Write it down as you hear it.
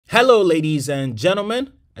Hello ladies and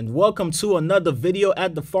gentlemen, and welcome to another video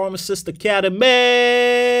at the Pharmacist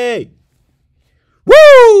Academy.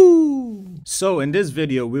 Woo! So in this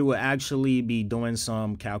video, we will actually be doing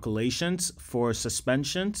some calculations for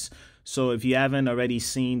suspensions. So if you haven't already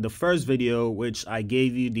seen the first video, which I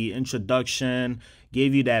gave you the introduction,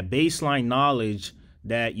 gave you that baseline knowledge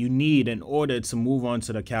that you need in order to move on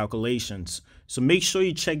to the calculations. So make sure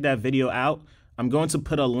you check that video out. I'm going to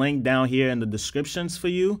put a link down here in the descriptions for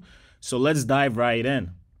you. So let's dive right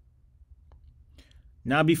in.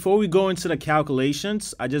 Now, before we go into the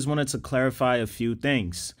calculations, I just wanted to clarify a few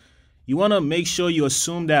things. You want to make sure you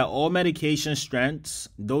assume that all medication strengths,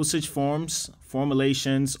 dosage forms,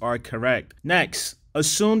 formulations are correct. Next,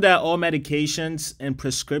 assume that all medications in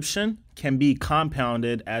prescription can be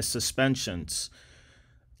compounded as suspensions.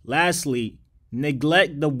 Lastly,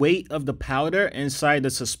 neglect the weight of the powder inside the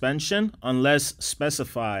suspension unless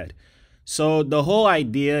specified. So the whole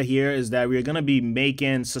idea here is that we're going to be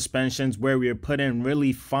making suspensions where we're putting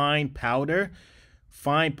really fine powder,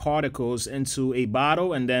 fine particles into a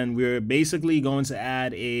bottle, and then we're basically going to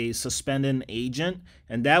add a suspending agent,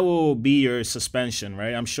 and that will be your suspension,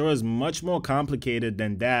 right? I'm sure it's much more complicated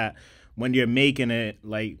than that when you're making it,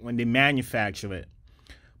 like when they manufacture it.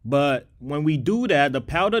 But when we do that, the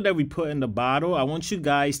powder that we put in the bottle, I want you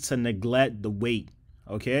guys to neglect the weight,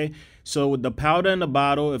 okay? So with the powder in the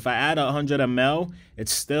bottle, if I add 100 ml,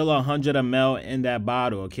 it's still 100 ml in that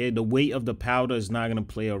bottle, okay? The weight of the powder is not going to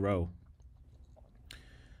play a role.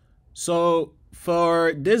 So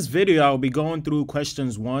for this video, I'll be going through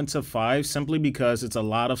questions 1 to 5 simply because it's a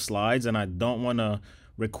lot of slides and I don't want to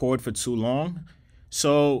record for too long.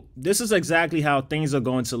 So this is exactly how things are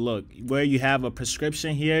going to look, where you have a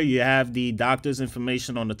prescription here, you have the doctor's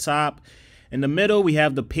information on the top. In the middle, we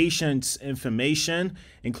have the patient's information,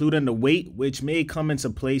 including the weight, which may come into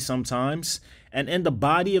play sometimes. And in the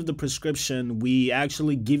body of the prescription, we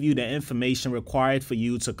actually give you the information required for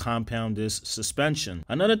you to compound this suspension.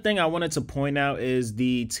 Another thing I wanted to point out is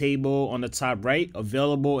the table on the top right,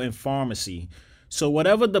 available in pharmacy. So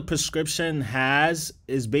whatever the prescription has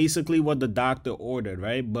is basically what the doctor ordered,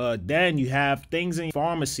 right? But then you have things in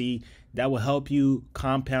pharmacy that will help you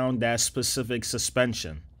compound that specific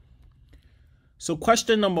suspension. So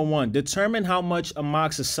question number 1, determine how much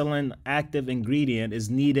amoxicillin active ingredient is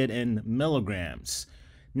needed in milligrams.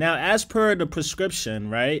 Now, as per the prescription,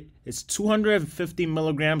 right, it's 250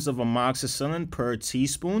 milligrams of amoxicillin per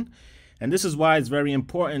teaspoon. And this is why it's very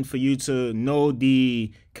important for you to know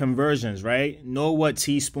the conversions, right? Know what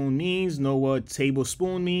teaspoon means, know what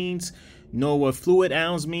tablespoon means, know what fluid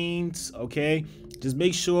ounce means, okay? Just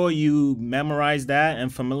make sure you memorize that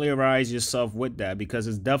and familiarize yourself with that because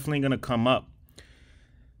it's definitely going to come up.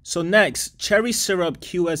 So next, cherry syrup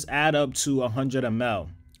QS add up to 100 ml.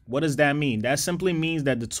 What does that mean? That simply means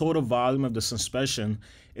that the total volume of the suspension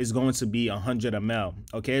is going to be 100 ml.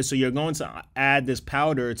 Okay, so you're going to add this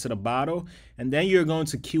powder to the bottle, and then you're going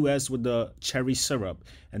to QS with the cherry syrup,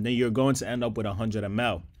 and then you're going to end up with 100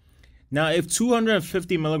 ml. Now, if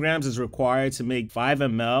 250 milligrams is required to make 5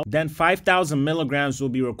 ml, then 5,000 milligrams will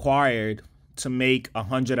be required to make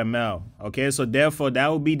 100 ml. Okay, so therefore, that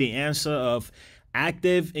will be the answer of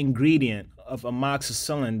active ingredient of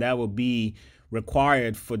amoxicillin that will be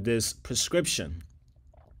required for this prescription.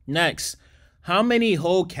 Next, how many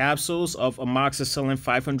whole capsules of amoxicillin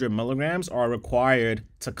 500 milligrams are required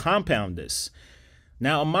to compound this?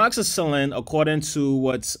 Now, amoxicillin, according to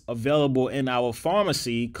what's available in our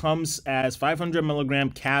pharmacy, comes as 500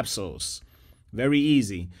 milligram capsules. Very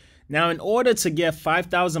easy. Now, in order to get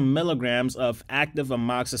 5,000 milligrams of active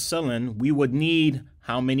amoxicillin, we would need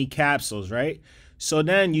how many capsules, right? So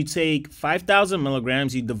then you take 5,000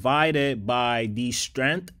 milligrams, you divide it by the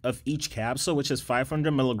strength of each capsule, which is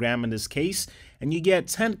 500 milligram in this case, and you get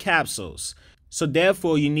 10 capsules. So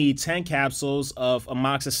therefore, you need 10 capsules of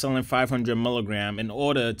amoxicillin 500 milligram in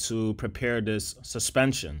order to prepare this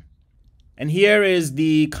suspension. And here is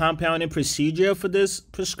the compounding procedure for this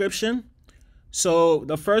prescription. So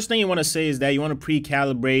the first thing you want to say is that you want to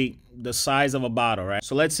pre-calibrate the size of a bottle, right?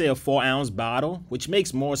 So let's say a 4-ounce bottle, which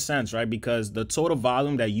makes more sense, right? Because the total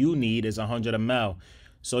volume that you need is 100 ml.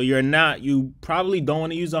 So you probably don't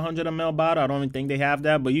want to use a 100 ml bottle. I don't even think they have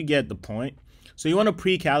that, but you get the point. So you want to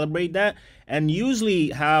pre-calibrate that. And usually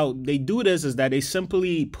how they do this is that they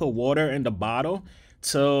simply put water in the bottle.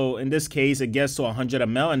 So in this case, it gets to 100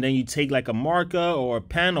 ml, and then you take like a marker or a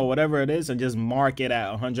pen or whatever it is and just mark it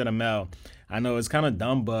at 100 ml. I know it's kind of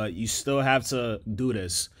dumb, but you still have to do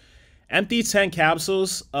this. Empty 10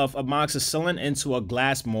 capsules of amoxicillin into a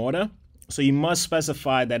glass mortar. So you must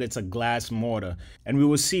specify that it's a glass mortar. And we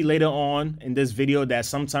will see later on in this video that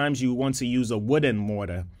sometimes you want to use a wooden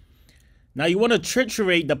mortar. Now you want to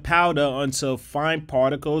triturate the powder until fine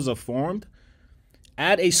particles are formed.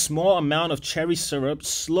 Add a small amount of cherry syrup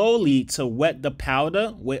slowly to wet the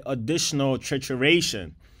powder with additional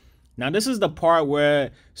trituration. Now this is the part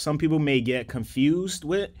where some people may get confused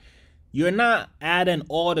with. You're not adding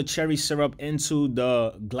all the cherry syrup into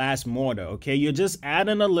the glass mortar, okay? You're just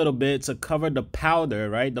adding a little bit to cover the powder,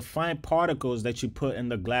 right? The fine particles that you put in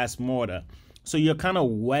the glass mortar. So you're kind of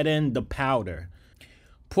wetting the powder.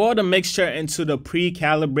 Pour the mixture into the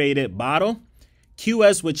pre-calibrated bottle.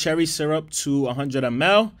 QS with cherry syrup to 100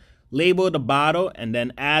 ml. Label the bottle and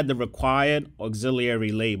then add the required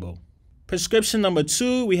auxiliary label. Prescription number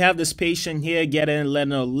 2, we have this patient here getting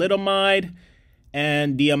lenalidomide.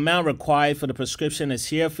 And the amount required for the prescription is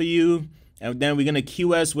here for you. And then we're going to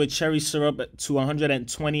QS with cherry syrup to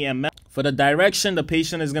 120 ml. For the direction, the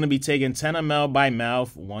patient is going to be taking 10 ml by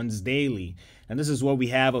mouth once daily. And this is what we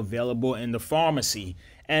have available in the pharmacy.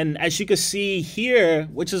 And as you can see here,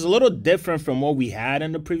 which is a little different from what we had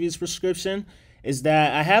in the previous prescription, is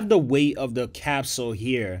that I have the weight of the capsule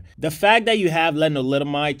here. The fact that you have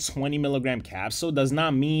lenalidomide 20 milligram capsule does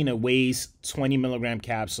not mean it weighs 20 milligram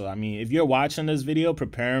capsule. I mean, if you're watching this video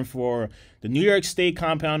preparing for the New York State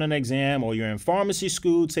compounding exam, or you're in pharmacy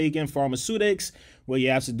school taking pharmaceutics where you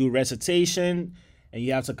have to do recitation and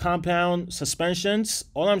you have to compound suspensions,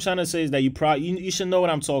 all I'm trying to say is that you should know what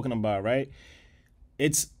I'm talking about, right?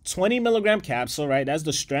 It's 20 milligram capsule, right? That's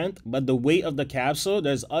the strength, but the weight of the capsule,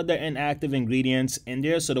 there's other inactive ingredients in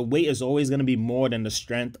there. So the weight is always going to be more than the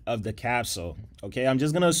strength of the capsule. Okay, I'm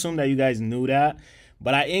just going to assume that you guys knew that,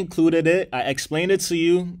 but I included it. I explained it to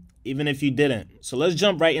you, even if you didn't. So let's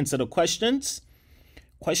jump right into the questions.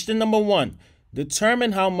 Question number 1,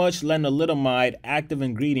 determine how much lenalidomide active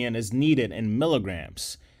ingredient is needed in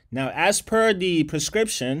milligrams. Now, as per the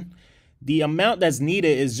prescription, the amount that's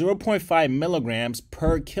needed is 0.5 milligrams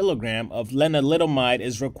per kilogram of lenalidomide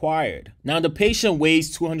is required. Now, the patient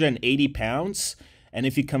weighs 280 pounds, and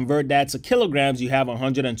if you convert that to kilograms, you have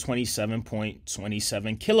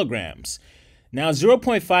 127.27 kilograms. Now,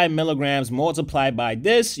 0.5 milligrams multiplied by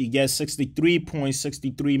this, you get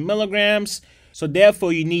 63.63 milligrams. So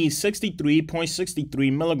therefore, you need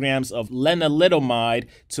 63.63 milligrams of lenalidomide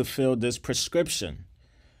to fill this prescription.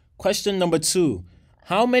 Question number 2.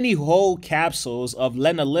 How many whole capsules of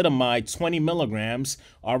lenalidomide 20 milligrams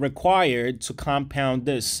are required to compound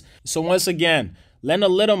this? So once again,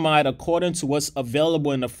 lenalidomide, according to what's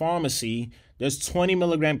available in the pharmacy, there's 20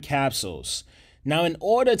 milligram capsules. Now, in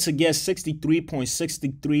order to get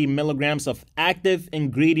 63.63 milligrams of active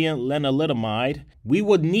ingredient lenalidomide, we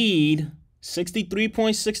would need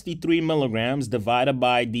 63.63 milligrams divided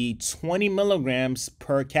by the 20 milligrams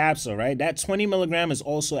per capsule, right? That 20 milligram is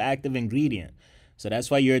also active ingredient. So that's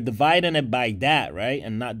why you're dividing it by that, right?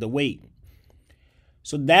 And not the weight.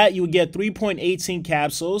 So that you get 3.18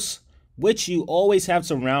 capsules, which you always have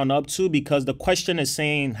to round up to because the question is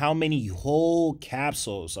saying how many whole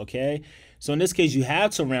capsules, okay? So in this case, you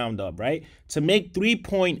have to round up, right? To make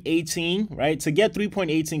 3.18, right? To get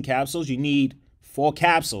 3.18 capsules, you need 4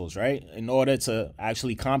 capsules, right? In order to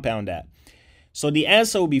actually compound that. So the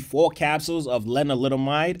answer will be 4 capsules of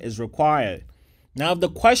lenalidomide is required. Now, if the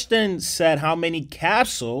question said how many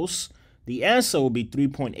capsules, the answer will be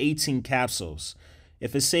 3.18 capsules.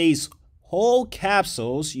 If it says whole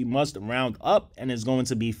capsules, you must round up and it's going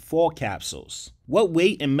to be 4 capsules. What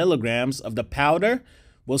weight in milligrams of the powder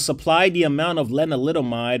will supply the amount of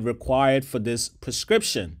lenalidomide required for this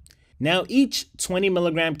prescription? Now, each 20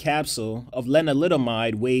 milligram capsule of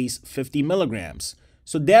lenalidomide weighs 50 milligrams.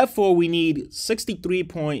 So therefore, we need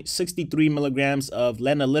 63.63 milligrams of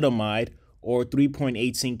lenalidomide, or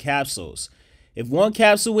 3.18 capsules. If one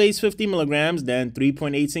capsule weighs 50 milligrams, then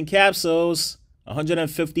 3.18 capsules,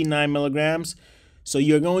 159 milligrams. So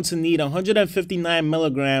you're going to need 159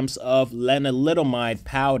 milligrams of lenalidomide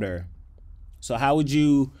powder. So how would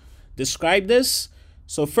you describe this?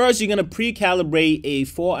 So first, you're going to pre-calibrate a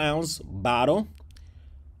 4-ounce bottle.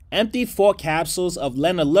 Empty 4 capsules of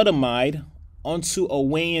lenalidomide onto a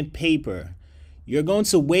weighing paper. You're going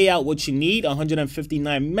to weigh out what you need,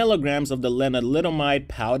 159 milligrams of the lenalidomide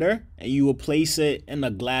powder, and you will place it in a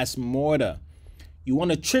glass mortar. You want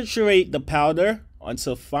to triturate the powder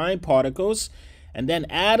until fine particles, and then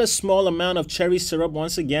add a small amount of cherry syrup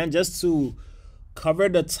once again, just to cover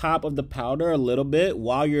the top of the powder a little bit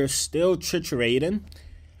while you're still triturating.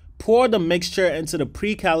 Pour the mixture into the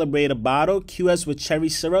pre-calibrated bottle, QS with cherry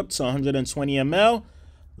syrup to 120 ml.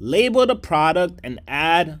 Label the product and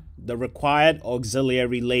add the required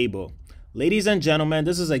auxiliary label. Ladies and gentlemen,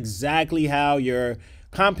 this is exactly how your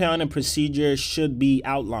compounding procedure should be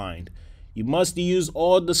outlined. You must use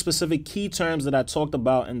all the specific key terms that I talked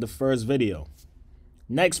about in the first video.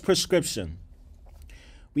 Next, prescription.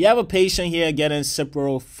 We have a patient here getting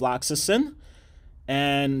CIPROFLOXACIN,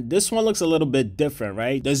 and this one looks a little bit different,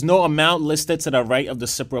 right? There's no amount listed to the right of the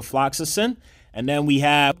CIPROFLOXACIN, and then we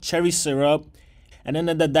have cherry syrup, and then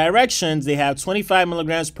in the directions, they have 25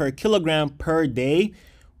 milligrams per kilogram per day,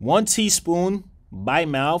 1 teaspoon by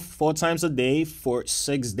mouth 4 times a day for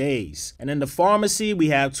 6 days. And in the pharmacy, we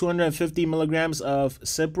have 250 milligrams of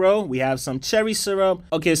Cipro. We have some cherry syrup.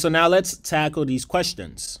 Okay, so now let's tackle these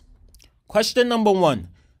questions. Question number 1.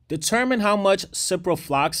 Determine how much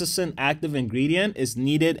ciprofloxacin active ingredient is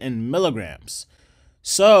needed in milligrams.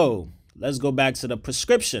 So let's go back to the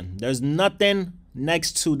prescription. There's nothing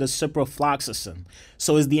next to the ciprofloxacin.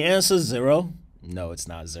 So is the answer 0? No, it's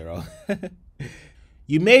not 0.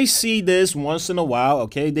 You may see this once in a while,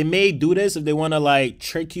 okay? They may do this if they want to like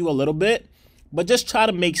trick you a little bit, but just try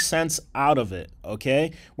to make sense out of it,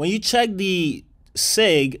 okay? When you check the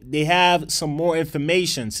SIG, they have some more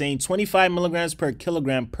information saying 25 milligrams per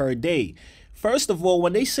kilogram per day. First of all,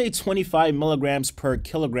 when they say 25 milligrams per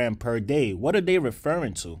kilogram per day, what are they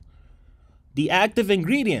referring to? The active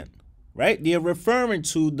ingredient, right? They're referring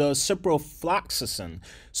to the ciprofloxacin.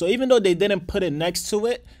 So even though they didn't put it next to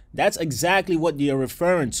it, that's exactly what they're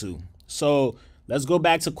referring to. So let's go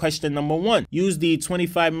back to question number 1. Use the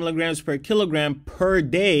 25 milligrams per kilogram per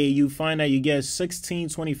day. You find that you get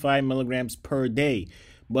 1625 milligrams per day.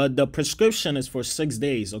 But the prescription is for 6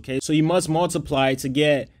 days, okay? So you must multiply to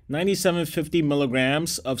get 9750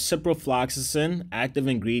 milligrams of ciprofloxacin active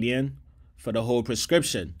ingredient for the whole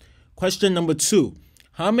prescription. Question number 2.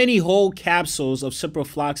 How many whole capsules of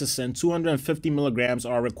ciprofloxacin 250 milligrams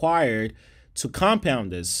are required to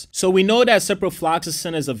compound this? So we know that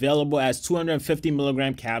ciprofloxacin is available as 250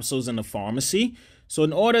 milligram capsules in the pharmacy. So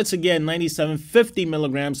in order to get 9750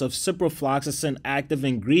 milligrams of ciprofloxacin active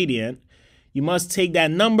ingredient, you must take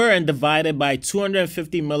that number and divide it by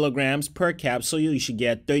 250 milligrams per capsule. You should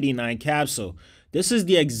get 39 capsules. This is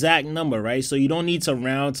the exact number, right? So you don't need to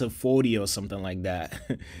round to 40 or something like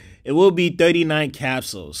that. It will be 39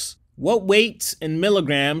 capsules. What weight in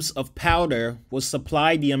milligrams of powder will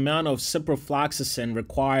supply the amount of ciprofloxacin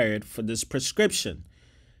required for this prescription?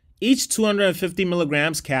 Each 250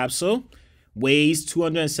 milligrams capsule weighs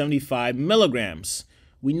 275 milligrams.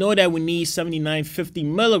 We know that we need 7950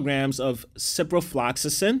 milligrams of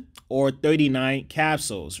ciprofloxacin or 39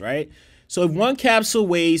 capsules, right? So if one capsule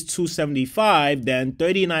weighs 275, then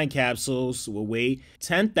 39 capsules will weigh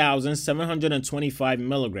 10,725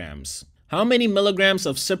 milligrams. How many milligrams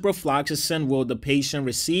of ciprofloxacin will the patient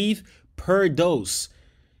receive per dose?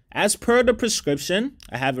 As per the prescription,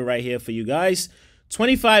 I have it right here for you guys,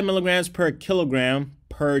 25 milligrams per kilogram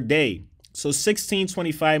per day. So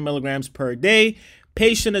 1625 milligrams per day.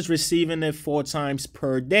 Patient is receiving it 4 times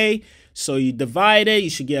per day. So you divide it, you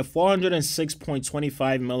should get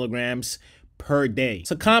 406.25 milligrams per day.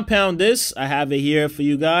 To compound this, I have it here for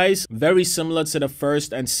you guys. Very similar to the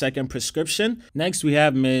first and second prescription. Next, we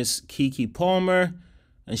have Miss Kiki Palmer,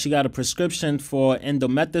 and she got a prescription for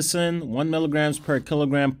indomethacin, 1 milligrams per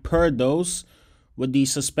kilogram per dose, with the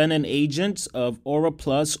suspending agents of Aura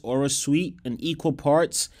Plus, Aura Sweet in equal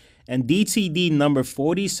parts. And DTD number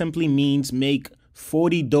 40 simply means make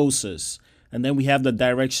 40 doses. And then we have the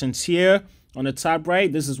directions here on the top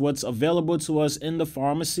right. This is what's available to us in the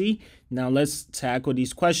pharmacy. Now let's tackle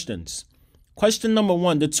these questions. Question number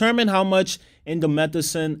 1, determine how much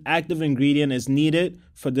indomethacin active ingredient is needed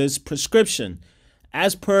for this prescription.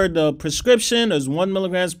 As per the prescription, there's 1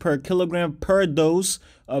 milligrams per kilogram per dose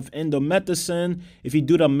of indomethacin. If you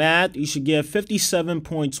do the math, you should get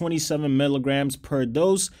 57.27 milligrams per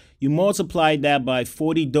dose. You multiply that by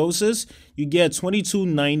 40 doses, you get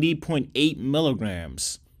 2290.8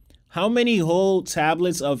 milligrams. How many whole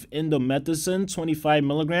tablets of indomethacin, 25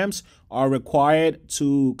 milligrams, are required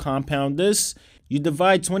to compound this? You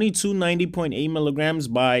divide 2290.8 milligrams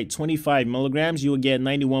by 25 milligrams, you will get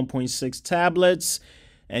 91.6 tablets,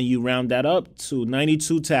 and you round that up to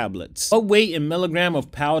 92 tablets. What weight in milligram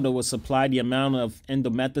of powder will supply the amount of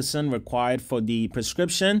indomethacin required for the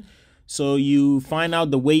prescription? So you find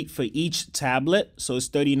out the weight for each tablet. So it's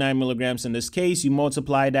 39 milligrams in this case. You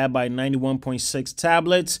multiply that by 91.6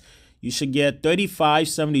 tablets. You should get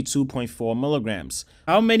 3572.4 milligrams.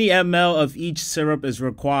 How many ml of each syrup is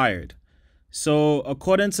required? So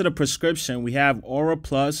according to the prescription, we have Aura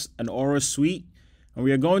Plus and Aura Sweet, and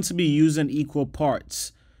we are going to be using equal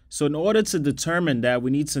parts. So in order to determine that,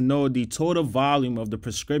 we need to know the total volume of the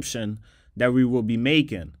prescription that we will be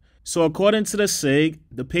making. So according to the SIG,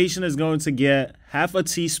 the patient is going to get half a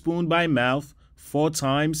teaspoon by mouth 4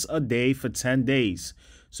 times a day for 10 days.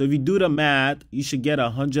 So if you do the math, you should get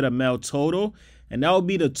 100 ml total, and that will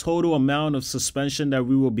be the total amount of suspension that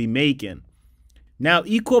we will be making. Now,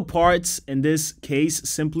 equal parts in this case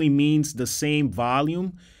simply means the same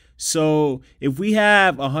volume. So if we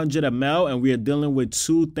have 100 ml and we are dealing with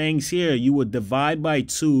two things here, you would divide by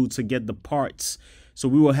 2 to get the parts. So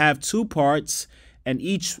we will have 2 parts, and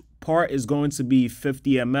each part is going to be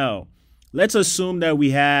 50 ml. Let's assume that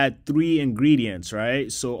we had 3 ingredients,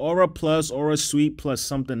 right? So Aura plus Aura Sweet plus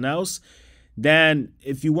something else. Then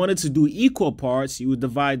if you wanted to do equal parts, you would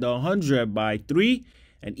divide the 100 by 3,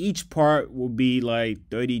 and each part will be like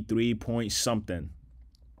 33 point something.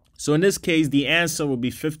 So in this case, the answer will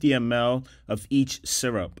be 50 ml of each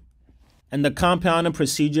syrup. And the compounding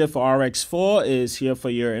procedure for RX4 is here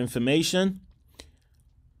for your information.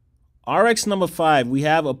 RX number 5, we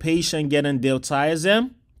have a patient getting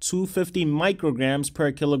diltiazem, 250 micrograms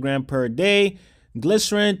per kilogram per day,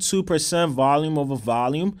 glycerin 2% volume over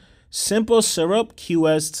volume, simple syrup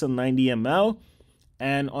QS to 90 ml,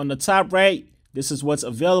 and on the top right, this is what's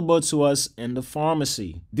available to us in the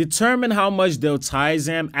pharmacy. Determine how much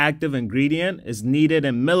diltiazem active ingredient is needed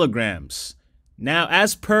in milligrams. Now,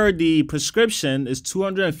 as per the prescription, it's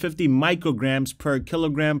 250 micrograms per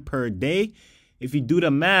kilogram per day. If you do the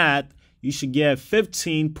math, you should get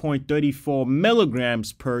 15.34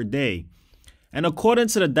 milligrams per day. And according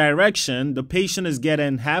to the direction, the patient is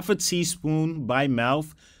getting half a teaspoon by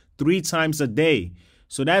mouth 3 times a day.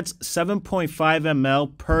 So that's 7.5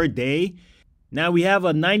 ml per day. Now we have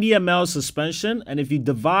a 90 ml suspension, and if you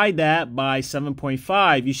divide that by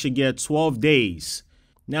 7.5, you should get 12 days.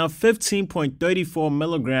 Now 15.34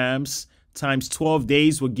 milligrams times 12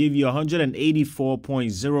 days will give you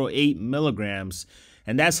 184.08 milligrams,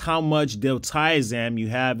 and that's how much diltiazem you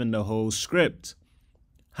have in the whole script.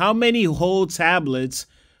 How many whole tablets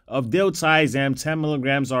of diltiazem 10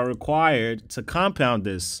 milligrams are required to compound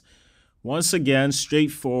this? Once again,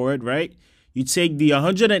 straightforward, right? You take the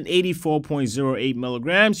 184.08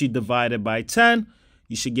 milligrams, you divide it by 10,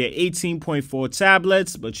 you should get 18.4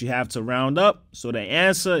 tablets, but you have to round up. So the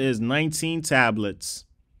answer is 19 tablets.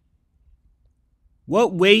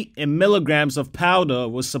 What weight in milligrams of powder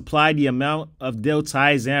will supply the amount of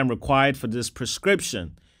diltiazem required for this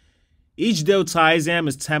prescription? Each diltiazem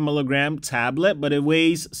is 10 milligram tablet, but it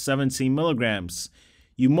weighs 17 milligrams.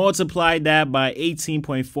 You multiply that by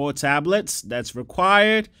 18.4 tablets that's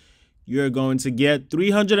required, you're going to get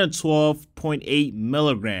 312.8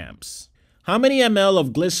 milligrams. How many ml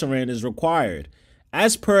of glycerin is required?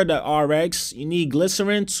 As per the RX, you need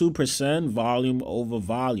glycerin 2% volume over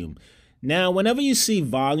volume. Now, whenever you see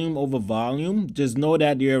volume over volume, just know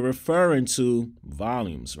that you're referring to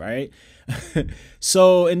volumes, right?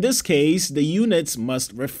 So in this case, the units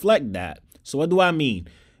must reflect that. So what do I mean?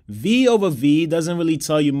 V over V doesn't really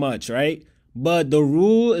tell you much, right? But the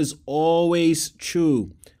rule is always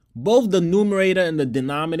true. Both the numerator and the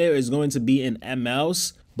denominator is going to be in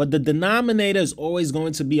mLs, but the denominator is always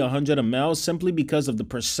going to be 100 ml simply because of the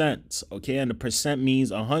percent, okay? And the percent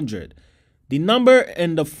means 100. The number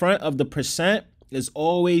in the front of the percent is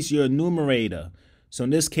always your numerator. So in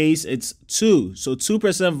this case, it's 2. So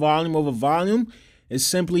 2% volume over volume is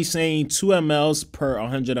simply saying 2 mLs per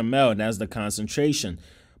 100 ml. That's the concentration.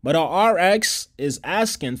 But our RX is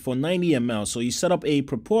asking for 90 ml. So you set up a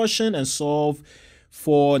proportion and solve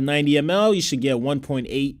for 90 ml. You should get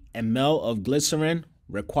 1.8 ml of glycerin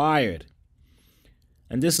required.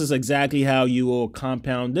 And this is exactly how you will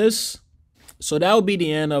compound this. So that will be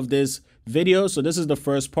the end of this video. So this is the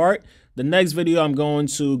first part. The next video, I'm going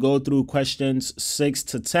to go through questions 6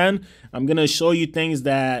 to 10. I'm going to show you things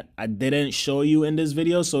that I didn't show you in this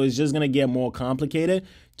video. So it's just going to get more complicated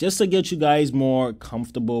just to get you guys more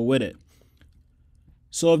comfortable with it.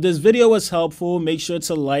 So if this video was helpful, make sure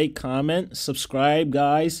to like, comment, subscribe,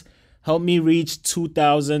 guys. Help me reach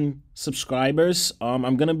 2,000 subscribers.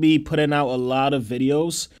 I'm going to be putting out a lot of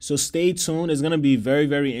videos. So stay tuned. It's going to be very,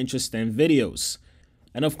 very interesting videos.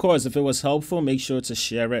 And of course, if it was helpful, make sure to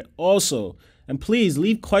share it also. And please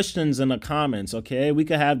leave questions in the comments, okay? We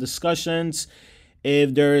could have discussions.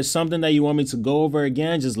 If there is something that you want me to go over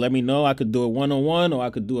again, just let me know. I could do a one-on-one or I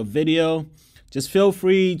could do a video. Just feel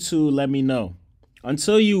free to let me know.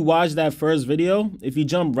 Until you watch that first video, if you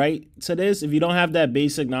jump right to this, if you don't have that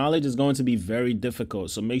basic knowledge, it's going to be very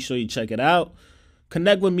difficult. So make sure you check it out.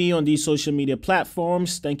 Connect with me on these social media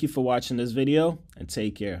platforms. Thank you for watching this video and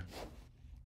take care.